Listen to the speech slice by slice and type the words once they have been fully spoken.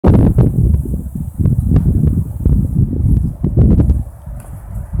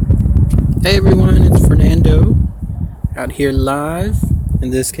Hey everyone, it's Fernando out here live,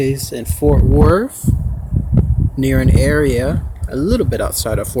 in this case in Fort Worth, near an area a little bit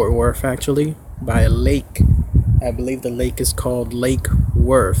outside of Fort Worth actually, by a lake. I believe the lake is called Lake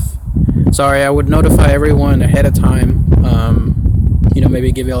Worth. Sorry, I would notify everyone ahead of time,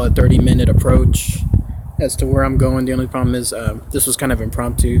 maybe give y'all a 30-minute approach as to where I'm going. The only problem is this was kind of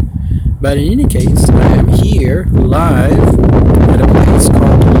impromptu. But in any case, I am here live at a place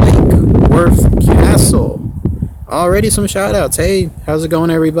called Lake Worth Castle. Already some shout outs. Hey, how's it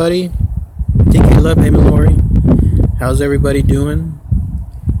going everybody? TK Love, hey Mallory. How's everybody doing?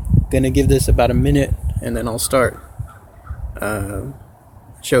 Gonna give this about a minute and then I'll start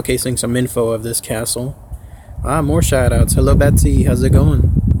showcasing some info of this castle. More shout outs. Hello Betsy, how's it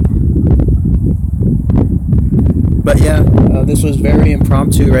going? But yeah, this was very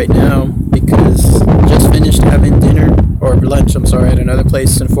impromptu right now because just finished having dinner, or lunch, I'm sorry, at another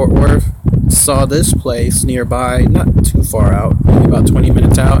place in Fort Worth. Saw this place nearby, not too far out, maybe about 20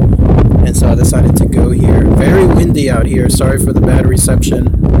 minutes out, and so I decided to go here. Very windy out here, sorry for the bad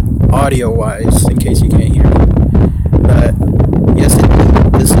reception, audio-wise, in case you can't hear me. But yes,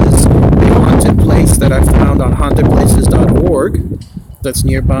 indeed, this is a haunted place that I found on hauntedplaces.org. That's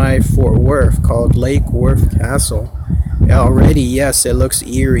nearby Fort Worth, called Lake Worth Castle. Already, yes, it looks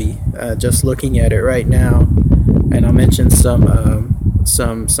eerie, just looking at it right now. And I'll mention some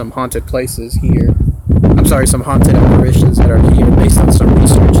haunted places here. I'm sorry, some haunted apparitions that are here based on some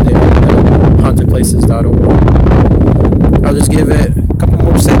research there at hauntedplaces.org. I'll just give it a couple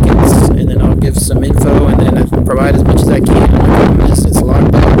more seconds, and then I'll give some info, and then I'll provide as much as I can. It's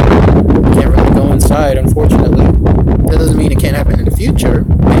locked up. Can't really go inside, unfortunately. That doesn't mean it can't happen in the future.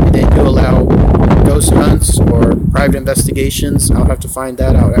 Maybe they do allow ghost hunts or private investigations. I'll have to find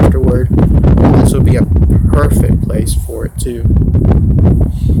that out afterward. This would be a perfect place for it too.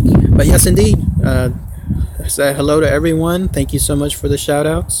 But yes, indeed. Say hello to everyone. Thank you so much for the shout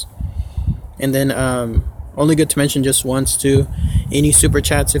outs. And then only good to mention just once too. Any super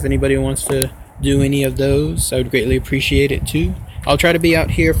chats if anybody wants to do any of those, I would greatly appreciate it too. I'll try to be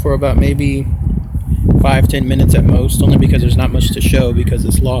out here for about maybe 5-10 minutes at most, only because there's not much to show because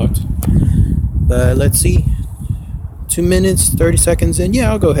it's locked. But let's see, 2 minutes 30 seconds in.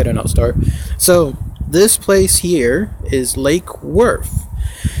 Yeah, I'll go ahead and I'll start. So this place here is Lake Worth.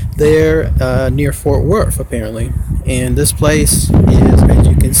 They're near Fort Worth apparently, and this place is, as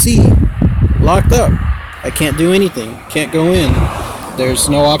you can see, locked up. I can't do anything, can't go in. There's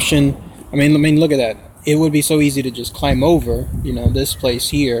no option. I mean look at that. It would be so easy to just climb over, this place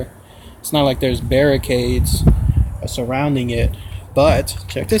here. It's not like there's barricades surrounding it, but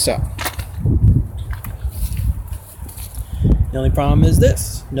check this out. The only problem is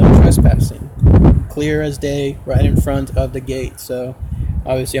this: no trespassing. Clear as day, right in front of the gate. So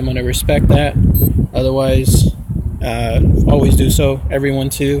obviously I'm going to respect that. Otherwise, always do so. Everyone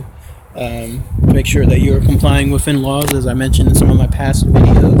too. Make sure that you're complying within laws, as I mentioned in some of my past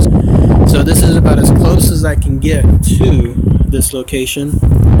videos. So this is about as close as I can get to this location.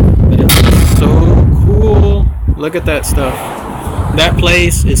 But it's so cool. Look at that stuff. That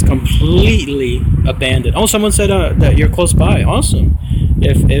place is completely abandoned. Oh, someone said that you're close by. Awesome.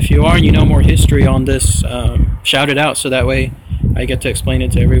 If you are and you know more history on this, shout it out so that way I get to explain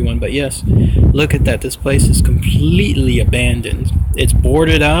it to everyone. But yes, look at that. This place is completely abandoned. It's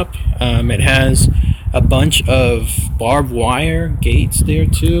boarded up. It has a bunch of barbed wire gates there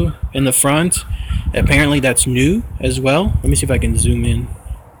too in the front. Apparently that's new as well. Let me see if I can zoom in.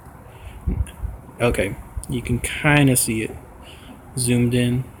 Okay, you can kind of see it zoomed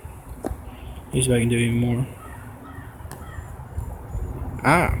in. Let me see if I can do even more.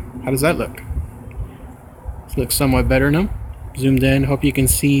 How does that look? This looks somewhat better now. Zoomed in. Hope you can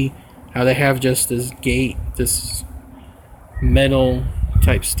see how they have just this gate, this metal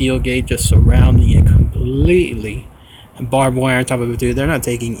type steel gate just surrounding it completely. And barbed wire on top of it too. They're not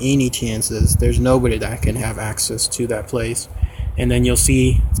taking any chances. There's nobody that can have access to that place. And then you'll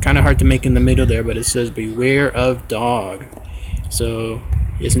see, it's kind of hard to make in the middle there, but it says beware of dog. So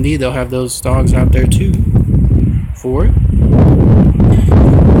yes indeed, they'll have those dogs out there too for it.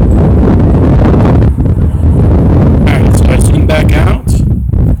 Alright, so I zoom back out.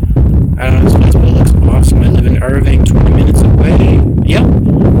 This place looks awesome. I live in Irving, 20 minutes away. Yep.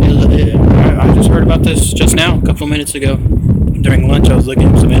 I just heard about this just now, a couple of minutes ago. During lunch, I was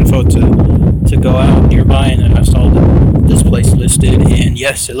looking for some info to go out nearby, and then I saw this place listed, and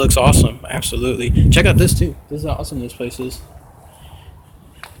yes, it looks awesome. Absolutely. Check out this too. This is how awesome this place is.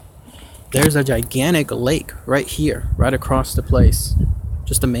 There's a gigantic lake right here, right across the place.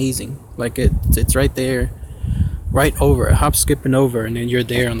 Just amazing. Like it's right there, right over, hop skipping over, and then you're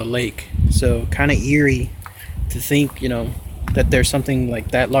there on the lake. So kind of eerie to think, that there's something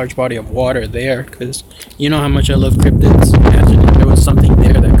like that large body of water there, because you know how much I love cryptids. Imagine if there was something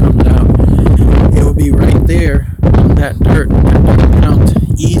there that comes out, it would be right there on that dirt, that ground,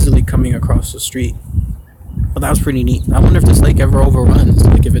 easily coming across the street. But that was pretty neat. I wonder if this lake ever overruns.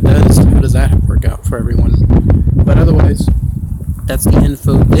 Like, if it does, how does that work out for everyone? But otherwise, that's the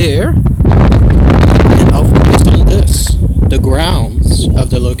info there. And I'll focus on this, the grounds of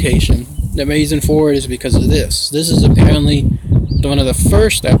the location. The reason for it is because of this. This is apparently one of the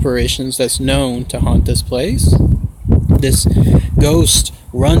first apparitions that's known to haunt this place. This ghost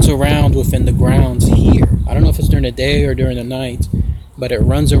runs around within the grounds here. I don't know if it's during the day or during the night, but it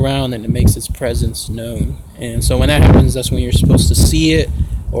runs around and it makes its presence known. And so when that happens, that's when you're supposed to see it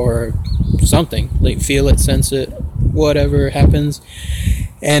or something, like feel it, sense it, whatever happens.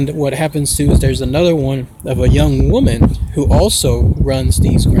 And what happens too is there's another one of a young woman who also runs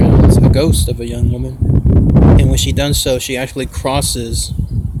these grounds, a ghost of a young woman. And when she does so, she actually crosses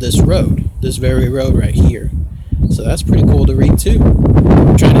this road, this very road right here. So that's pretty cool to read too.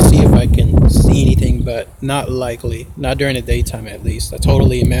 I'm trying to see if I can see anything, but not likely. Not during the daytime, at least. I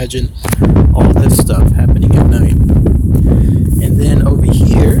totally imagine all this stuff happening at night. And then over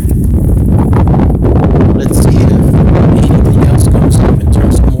here, let's see if anything else comes up in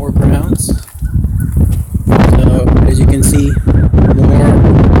terms of more grounds. So, as you can see, more of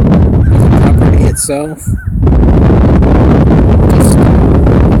the property itself.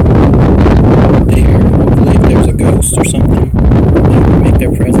 There's a ghost or something that would make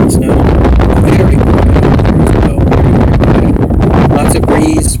their presence known. Very quiet. Lots of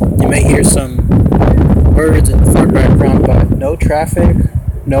breeze. You may hear some birds in the far background, but no traffic,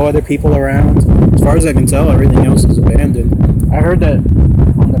 no other people around. As far as I can tell, everything else is abandoned. I heard that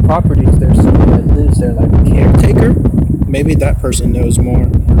on the properties there's someone that lives there, like a caretaker. Maybe that person knows more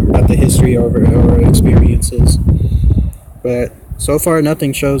about the history or experiences. But so far,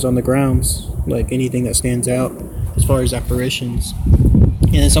 nothing shows on the grounds, like anything that stands out as far as apparitions.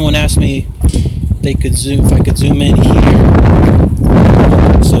 And then someone asked me if I could zoom in here.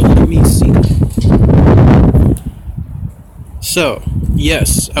 So let me see. So,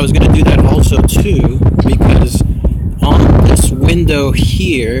 yes, I was going to do that also too, because on this window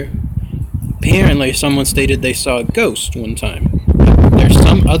here, apparently someone stated they saw a ghost one time. There's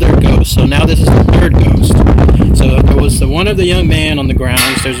some other ghost, so now this is the third ghost. So there was the one of the young man on the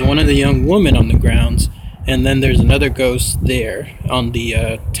grounds, there's one of the young woman on the grounds, and then there's another ghost there on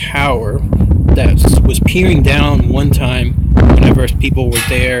the tower that was peering down one time whenever people were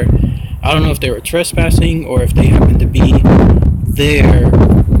there. I don't know if they were trespassing or if they happened to be there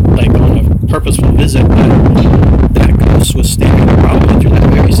like on a purposeful visit, but that ghost was standing probably through that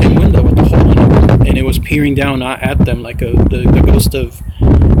very same window with the hole in it, and it was peering down at them like the ghost of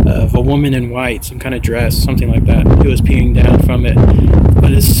a woman in white, some kind of dress, something like that. It was peering down from it.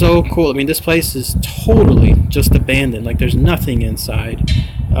 But it's so cool. I mean, this place is totally just abandoned. Like, there's nothing inside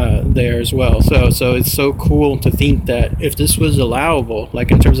there as well. So it's so cool to think that if this was allowable,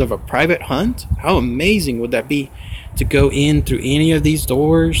 like in terms of a private hunt, how amazing would that be to go in through any of these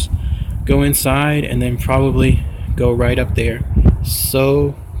doors, go inside, and then probably go right up there.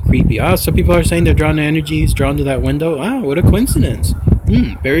 So creepy. So people are saying they're drawn to energies, drawn to that window. Wow, what a coincidence.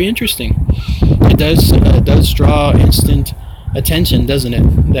 Very interesting. It does draw instant attention, doesn't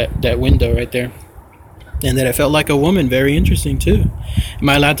it? That window right there. And that it felt like a woman. Very interesting too. Am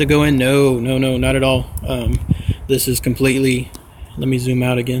I allowed to go in? No, not at all. This is completely, let me zoom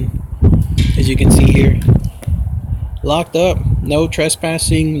out again. As you can see here, locked up, no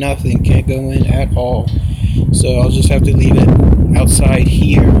trespassing, nothing, can't go in at all. So I'll just have to leave it outside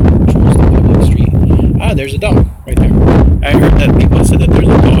here towards the public street. There's a dog right there. I heard that people said that there's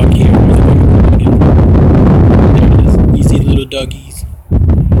a dog here. There it is. You see little doggies.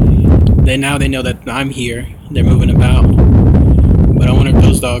 Now they know that I'm here. They're moving about. But I wonder if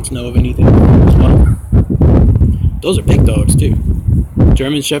those dogs know of anything as well. Those are big dogs too.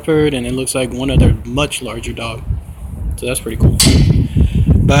 German Shepherd, and it looks like one other much larger dog. So that's pretty cool.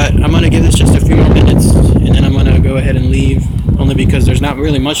 But I'm going to give this just a few more minutes, and then I'm going to go ahead and leave, only because there's not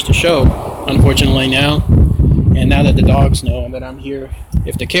really much to show, unfortunately, now. And now that the dogs know that I'm here,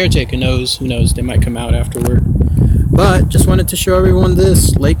 if the caretaker knows, who knows, they might come out afterward. But just wanted to show everyone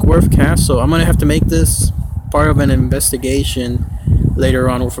this Lake Worth Castle. I'm going to have to make this part of an investigation later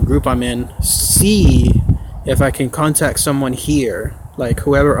on with a group I'm in. See if I can contact someone here, like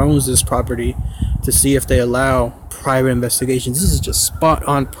whoever owns this property, to see if they allow private investigations. This is just spot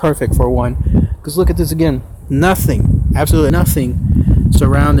on perfect for one. Because look at this again. Nothing, absolutely nothing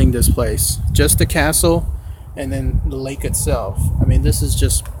surrounding this place. Just the castle and then the lake itself. I mean, this is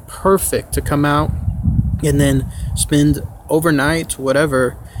just perfect to come out and then spend overnight,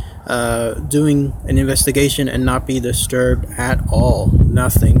 whatever, doing an investigation and not be disturbed at all.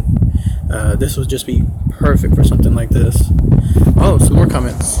 Nothing. This would just be perfect for something like this. Oh, some more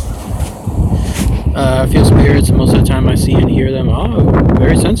comments. I feel spirits most of the time I see and hear them. Oh,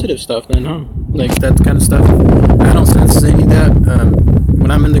 very sensitive stuff then, huh? Like that kind of stuff. I don't sense any of that. When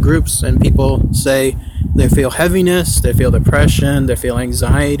I'm in the groups and people say they feel heaviness, they feel depression, they feel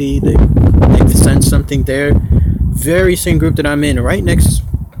anxiety, they sense something there. Very same group that I'm in, right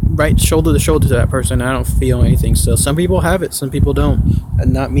shoulder to shoulder to that person, I don't feel anything. So some people have it, some people don't.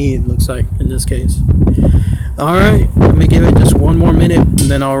 And not me, it looks like, in this case. Alright, let me give it just one more minute, and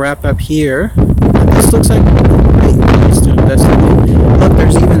then I'll wrap up here. This looks like a great place to investigate. Look,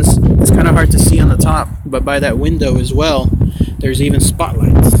 there's even, it's kind of hard to see on the top, but by that window as well, there's even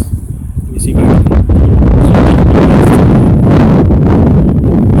spotlights. Let me see if I can...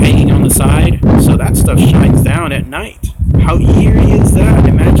 hanging on the side, so that stuff shines down at night. How eerie is that?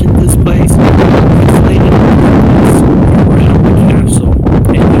 Imagine this place isolated around the castle,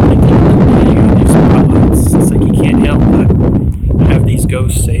 and then these spotlights. It's like you can't help but have these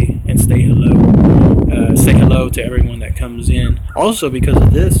ghosts say hello to everyone that comes in. Also, because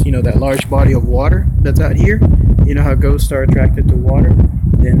of this, that large body of water that's out here, you know how ghosts are attracted to water?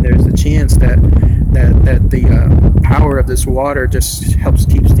 Then there's a chance that the power of this water just helps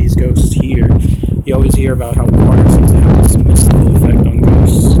keeps these ghosts here. You always hear about how water seems to have this mystical effect on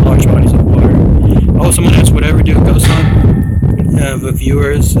ghosts, large bodies of water. Oh, someone asked, would I ever do a ghost hunt with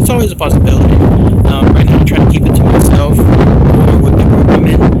viewers? It's always a possibility. Right now I'm trying to keep it to myself with the group I'm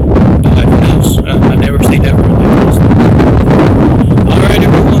in. Who knows? I never say never. Alright,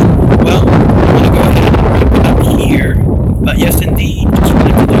 everyone. Well, I'm going to go ahead and wrap it up here. But yes, indeed, just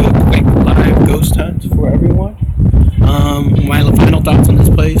wanted to do a quick live ghost hunt for everyone. My final thoughts on this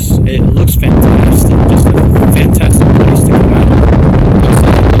place: it looks fantastic, just a fantastic place to come out.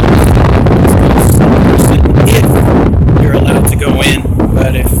 If you're allowed to go in,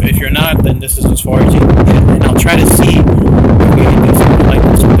 but if you're not, then this is as far as you can get. And I'll try to see if we can do something like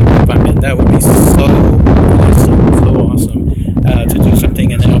this with the group I'm in. That would be so awesome to do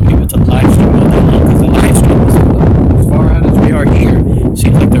something, and then I'll be able to live stream all day long, because the live stream is as far out as we are here.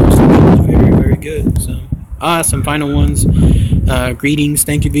 Seems like there was something very, very good. So, some final ones. Greetings.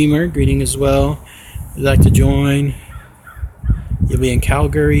 Thank you, Beamer. Greeting as well. If you'd like to join, you'll be in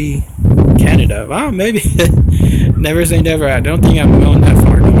Calgary, Canada. Wow, maybe. Never say never. I don't think I'm going that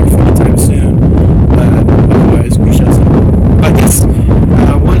far north anytime soon. Otherwise, we shall see. But yes,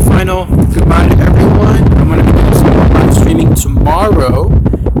 one final goodbye to everyone. I'm going to be doing some live streaming tomorrow,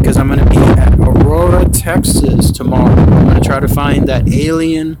 because I'm going to be at Aurora, Texas tomorrow. I'm going to try to find that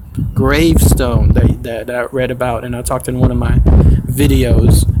alien gravestone that I read about, and I talked in one of my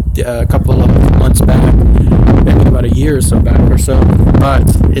videos a couple of months back, maybe about a year or so back or so. But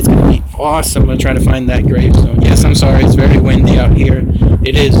it's going to be awesome. I'm going to try to find that gravestone. Yes, I'm sorry, it's very windy out here.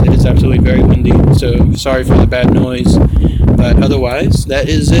 It is absolutely very windy, so sorry for the bad noise. But otherwise, that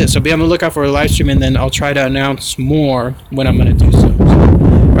is it. So be on the lookout for a live stream, and then I'll try to announce more when I'm going to do so.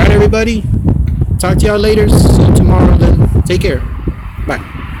 Alright, everybody. Talk to y'all later. See you tomorrow then. Take care. Bye.